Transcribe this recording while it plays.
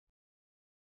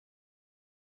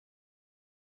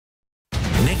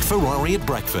Ferrari at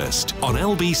breakfast on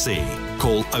LBC.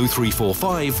 Call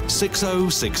 0345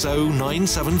 6060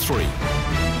 973.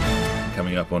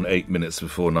 Coming up on 8 minutes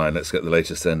before 9, let's get the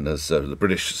latest then as the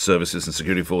British services and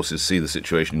security forces see the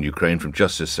situation in Ukraine from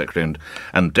Justice Secretary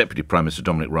and Deputy Prime Minister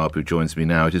Dominic Raab, who joins me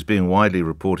now. It is being widely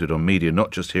reported on media,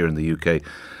 not just here in the UK,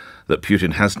 that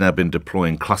Putin has now been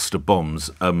deploying cluster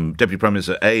bombs. Deputy Prime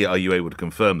Minister, A, are you able to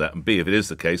confirm that? And B, if it is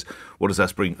the case, what does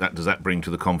that bring to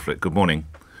the conflict? Good morning.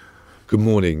 Good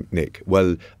morning, Nick.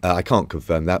 Well, I can't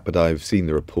confirm that, but I've seen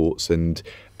the reports, and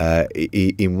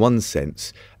in one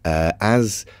sense,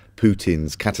 as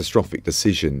Putin's catastrophic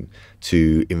decision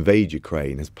to invade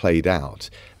Ukraine has played out,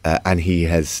 and he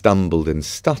has stumbled and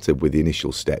stuttered with the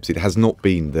initial steps, it has not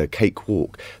been the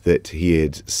cakewalk that he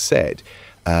had said.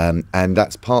 And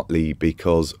that's partly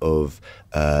because of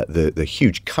the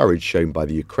huge courage shown by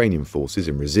the Ukrainian forces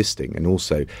in resisting, and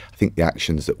also I think the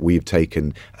actions that we've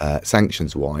taken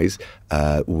sanctions-wise,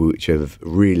 which have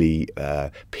really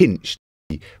pinched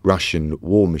the Russian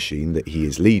war machine that he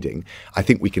is leading. I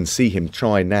think we can see him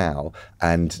try now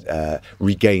and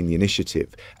regain the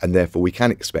initiative, and therefore we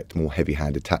can expect more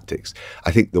heavy-handed tactics.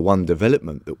 I think the one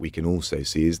development that we can also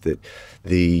see is that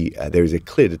there is a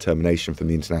clear determination from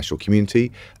the international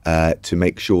community to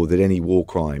make sure that any war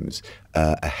crimes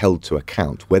are held to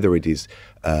account, whether it is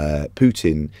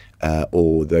Putin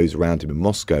or those around him in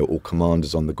Moscow or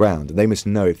commanders on the ground. And they must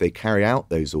know if they carry out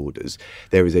those orders,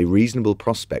 there is a reasonable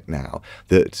prospect now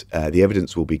that the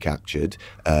evidence will be captured,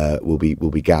 will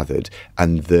be gathered,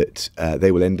 and that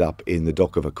they will end up in the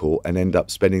dock of a court and end up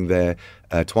spending their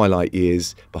twilight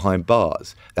years behind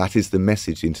bars. That is the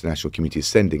message the international community is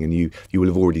sending, and you will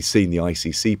have already seen the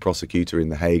ICC prosecutor in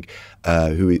The Hague,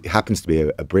 who happens to be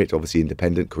a Brit, obviously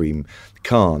independent, Karim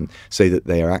Khan, say that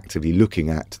they are actively looking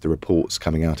at the reports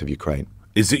coming out of Ukraine.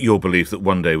 Is it your belief that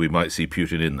one day we might see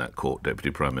Putin in that court,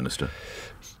 Deputy Prime Minister?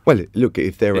 Well, look,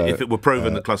 if it were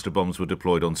proven that cluster bombs were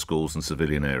deployed on schools and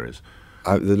civilian areas.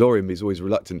 The law is always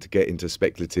reluctant to get into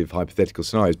speculative hypothetical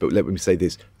scenarios, but let me say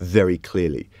this very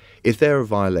clearly. If there are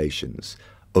violations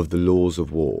of the laws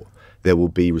of war, there will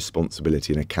be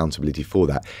responsibility and accountability for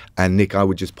that. And Nick, I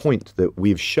would just point that we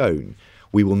have shown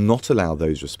we will not allow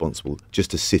those responsible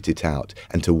just to sit it out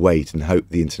and to wait and hope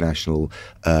the international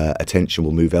attention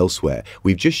will move elsewhere.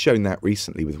 We've just shown that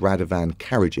recently with Radovan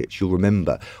Karadzic. You'll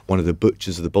remember, one of the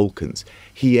butchers of the Balkans.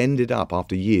 He ended up,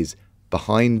 after years,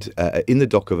 behind in the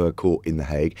dock of a court in The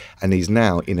Hague, and he's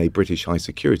now in a British high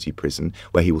security prison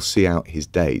where he will see out his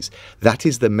days. That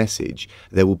is the message.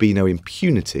 There will be no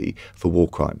impunity for war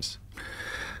crimes.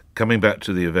 Coming back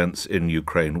to the events in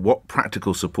Ukraine, what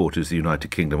practical support is the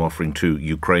United Kingdom offering to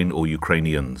Ukraine or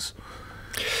Ukrainians?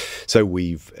 So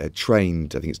we've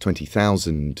trained, I think it's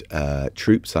 20,000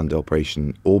 troops under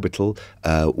Operation Orbital.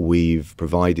 We've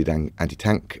provided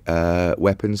anti-tank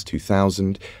weapons,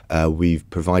 2,000. We've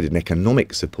provided an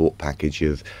economic support package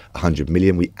of 100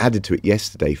 million. We added to it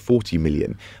yesterday 40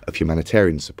 million of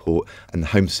humanitarian support. And the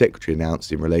Home Secretary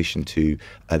announced in relation to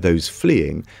those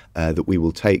fleeing that we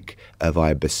will take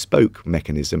via bespoke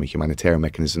mechanism, a humanitarian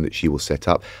mechanism that she will set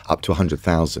up to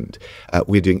 100,000.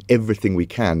 We're doing everything we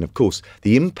can. Of course,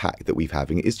 the impact that we're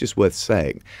having is just worth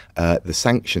saying. The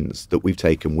sanctions that we've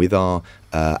taken with our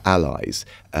allies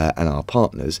and our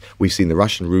partners, we've seen the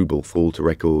Russian ruble fall to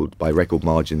record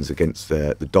margins against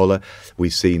the dollar.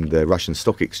 We've seen the Russian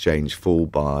stock exchange fall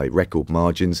by record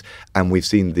margins, and we've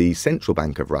seen the central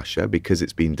bank of Russia, because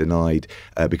it's been denied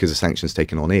because of sanctions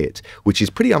taken on it, which is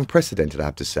pretty unprecedented, I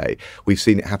have to say. We've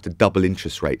seen it have to double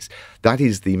interest rates. That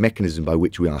is the mechanism by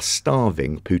which we are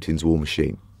starving Putin's war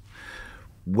machine.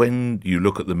 When you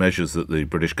look at the measures that the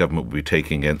British government will be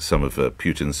taking against some of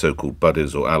Putin's so-called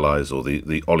buddies or allies or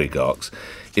the oligarchs,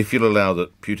 if you'll allow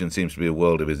that Putin seems to be in a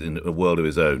world of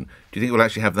his own, do you think it will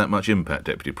actually have that much impact,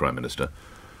 Deputy Prime Minister?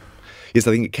 Yes,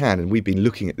 I think it can, and we've been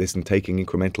looking at this and taking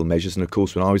incremental measures. And of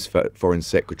course, when I was Foreign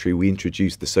Secretary, we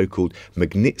introduced the so-called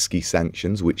Magnitsky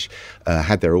sanctions, which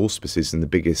had their auspices in the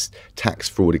biggest tax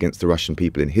fraud against the Russian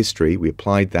people in history. We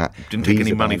applied that. Didn't take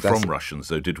any money from Russians,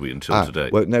 though, did we, until today?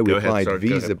 Well, no, we applied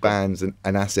visa bans and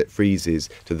asset freezes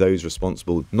to those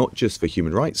responsible, not just for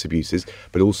human rights abuses,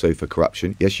 but also for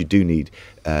corruption. Yes, you do need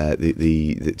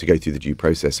to go through the due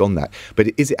process on that.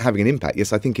 But is it having an impact?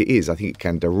 Yes, I think it is. I think it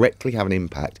can directly have an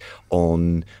impact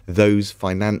on those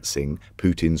financing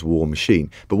Putin's war machine.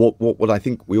 But what I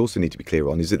think we also need to be clear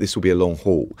on is that this will be a long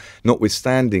haul.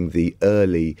 Notwithstanding the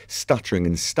early stuttering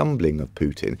and stumbling of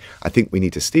Putin, I think we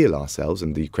need to steel ourselves,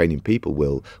 and the Ukrainian people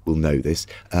will know this,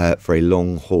 for a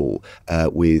long haul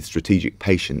with strategic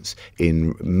patience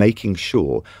in making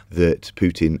sure that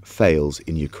Putin fails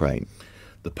in Ukraine.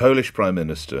 The Polish Prime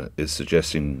Minister is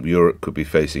suggesting Europe could be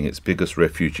facing its biggest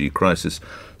refugee crisis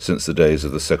since the days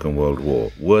of the Second World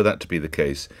War. Were that to be the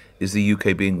case, is the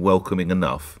UK being welcoming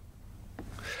enough?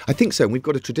 I think so. And we've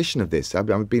got a tradition of this. I've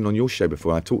been on your show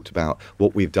before. I talked about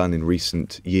what we've done in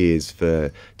recent years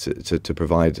to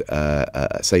provide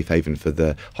a safe haven for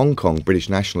the Hong Kong British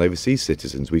national overseas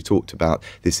citizens. We've talked about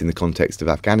this in the context of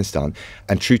Afghanistan.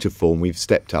 And true to form, we've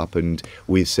stepped up and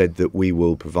we've said that we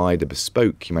will provide a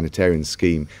bespoke humanitarian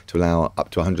scheme to allow up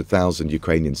to 100,000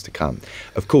 Ukrainians to come.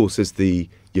 Of course, as the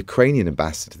Ukrainian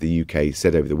ambassador to the UK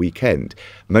said over the weekend,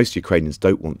 most Ukrainians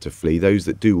don't want to flee. Those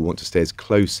that do want to stay as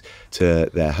close to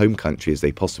their home country as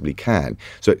they possibly can.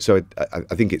 So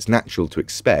I think it's natural to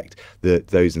expect that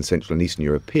those in Central and Eastern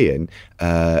European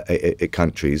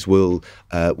countries will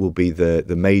be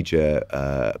the major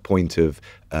point of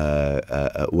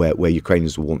where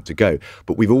Ukrainians will want to go.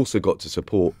 But we've also got to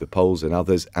support the Poles and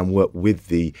others and work with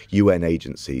the UN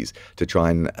agencies to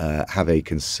try and have a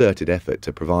concerted effort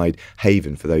to provide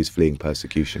haven for those fleeing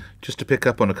persecution. Just to pick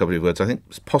up on a couple of words, I think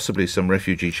possibly some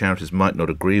refugee charities might not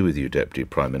agree with you, Deputy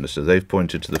Prime Minister. They've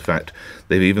pointed to the fact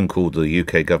they've even called the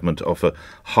UK government to offer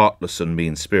heartless and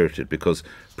mean-spirited because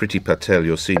Priti Patel,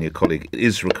 your senior colleague,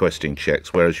 is requesting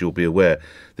checks, whereas you'll be aware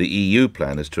the EU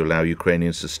plan is to allow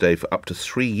Ukrainians to stay for up to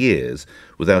 3 years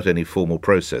without any formal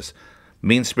process.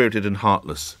 Mean-spirited and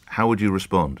heartless, how would you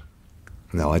respond?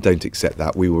 No, I don't accept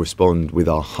that. We will respond with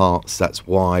our hearts. That's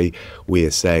why we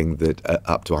are saying that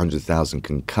up to 100,000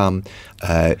 can come.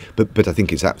 But I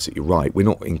think it's absolutely right. We're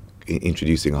not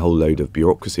introducing a whole load of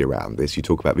bureaucracy around this. You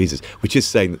talk about visas. We're just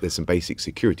saying that there's some basic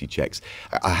security checks.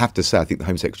 I have to say, I think the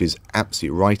Home Secretary is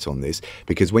absolutely right on this,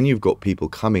 because when you've got people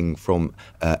coming from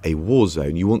a war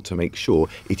zone, you want to make sure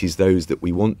it is those that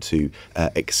we want to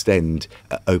extend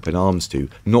open arms to,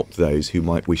 not those who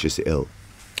might wish us ill.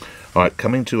 All right,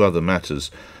 coming to other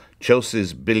matters,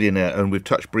 Chelsea's billionaire, and we've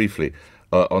touched briefly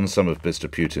on some of Mr.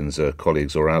 Putin's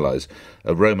colleagues or allies,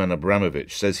 Roman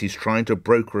Abramovich, says he's trying to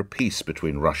broker a peace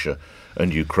between Russia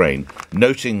and Ukraine,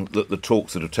 noting that the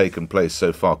talks that have taken place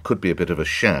so far could be a bit of a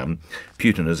sham.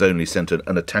 Putin has only sent an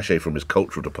attaché from his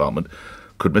cultural department.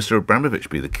 Could Mr. Abramovich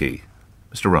be the key?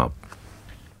 Mr. Raab?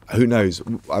 Who knows?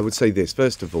 I would say this.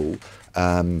 First of all,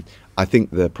 I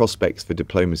think the prospects for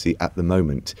diplomacy at the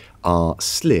moment are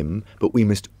slim, but we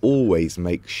must always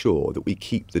make sure that we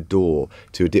keep the door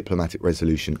to a diplomatic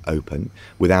resolution open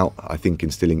without, I think,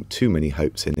 instilling too many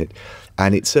hopes in it.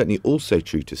 And it's certainly also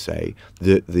true to say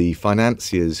that the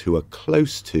financiers who are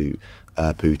close to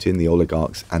Putin, the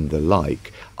oligarchs and the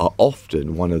like, are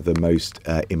often one of the most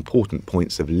important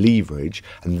points of leverage,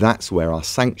 and that's where our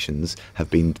sanctions have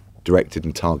been directed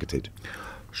and targeted.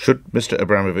 Should Mr.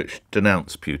 Abramovich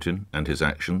denounce Putin and his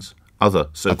actions? Other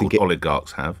so-called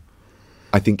oligarchs have.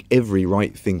 I think every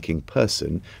right-thinking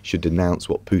person should denounce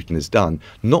what Putin has done,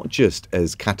 not just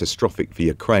as catastrophic for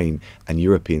Ukraine and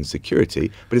European security,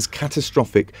 but as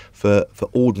catastrophic for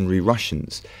ordinary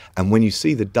Russians. And when you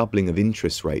see the doubling of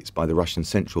interest rates by the Russian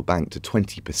central bank to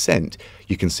 20%,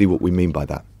 you can see what we mean by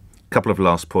that. Couple of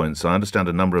last points. I understand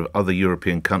a number of other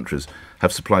European countries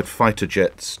have supplied fighter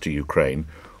jets to Ukraine.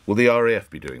 Will the RAF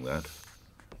be doing that?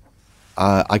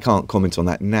 I can't comment on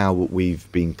that now. What we've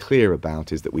been clear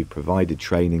about is that we've provided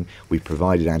training, we've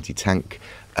provided anti-tank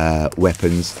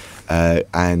weapons,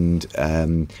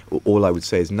 and all I would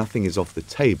say is nothing is off the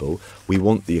table. We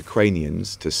want the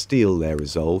Ukrainians to steel their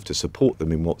resolve, to support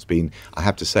them in what's been, I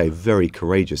have to say, very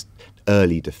courageous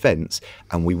early defence,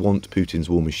 and we want Putin's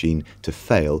war machine to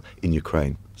fail in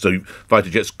Ukraine. So fighter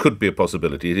jets could be a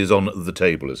possibility. It is on the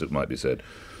table, as it might be said.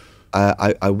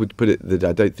 I would put it that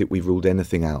I don't think we've ruled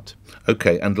anything out.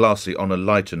 OK, and lastly, on a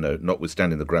lighter note,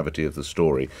 notwithstanding the gravity of the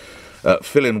story,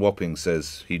 Phil in Wapping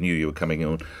says he knew you were coming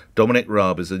on. Dominic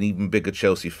Raab is an even bigger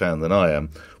Chelsea fan than I am.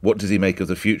 What does he make of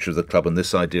the future of the club and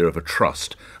this idea of a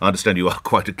trust? I understand you are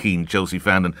quite a keen Chelsea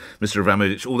fan, and Mr.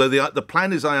 Abramovich, although the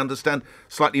plan is, I understand,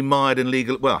 slightly mired in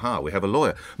legal... Well, we have a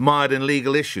lawyer. Mired in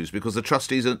legal issues because the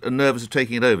trustees are nervous of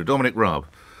taking it over. Dominic Raab.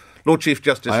 Lord Chief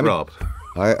Justice Raab.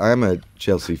 I am a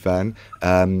Chelsea fan,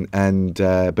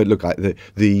 but look,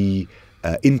 the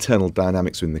internal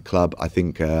dynamics within the club, I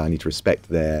think I need to respect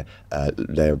their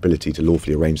ability to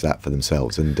lawfully arrange that for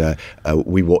themselves, and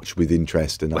we watch with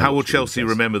interest. And how will Chelsea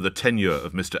remember the tenure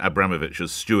of Mr. Abramovich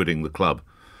as stewarding the club?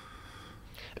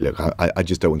 Look, I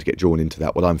just don't want to get drawn into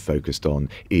that. What I'm focused on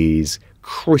is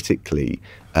critically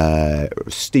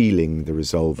stealing the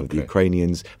resolve of the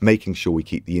Ukrainians, making sure we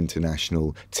keep the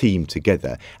international team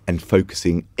together, and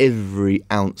focusing every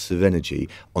ounce of energy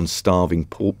on starving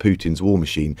Putin's war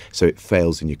machine so it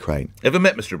fails in Ukraine. Ever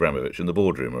met Mr. Abramovich in the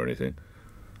boardroom or anything?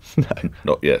 No.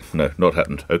 Not yet. No, not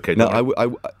happened. OK. No,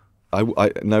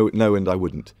 No, and I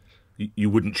wouldn't. You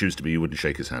wouldn't choose to be. You wouldn't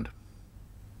shake his hand.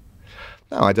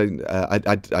 No, I don't. I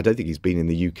don't think he's been in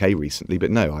the UK recently.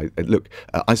 But no, look.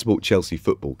 I support Chelsea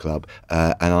Football Club,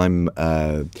 and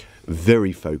I'm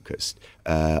very focused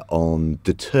on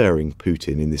deterring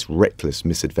Putin in this reckless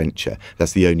misadventure.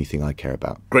 That's the only thing I care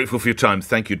about. Grateful for your time.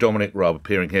 Thank you, Dominic Raab,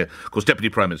 appearing here. Of course, Deputy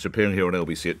Prime Minister appearing here on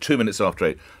LBC at 2 minutes after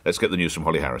 8. Let's get the news from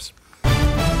Holly Harris.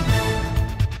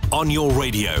 On your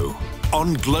radio,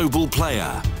 on Global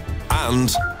Player,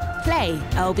 and Play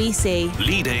LBC.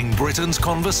 leading Britain's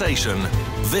conversation.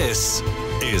 This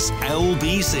is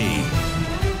LBC.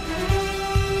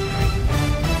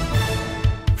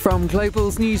 From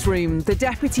Global's newsroom, the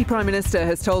Deputy Prime Minister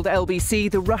has told LBC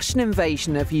the Russian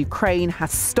invasion of Ukraine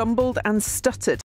has stumbled and stuttered.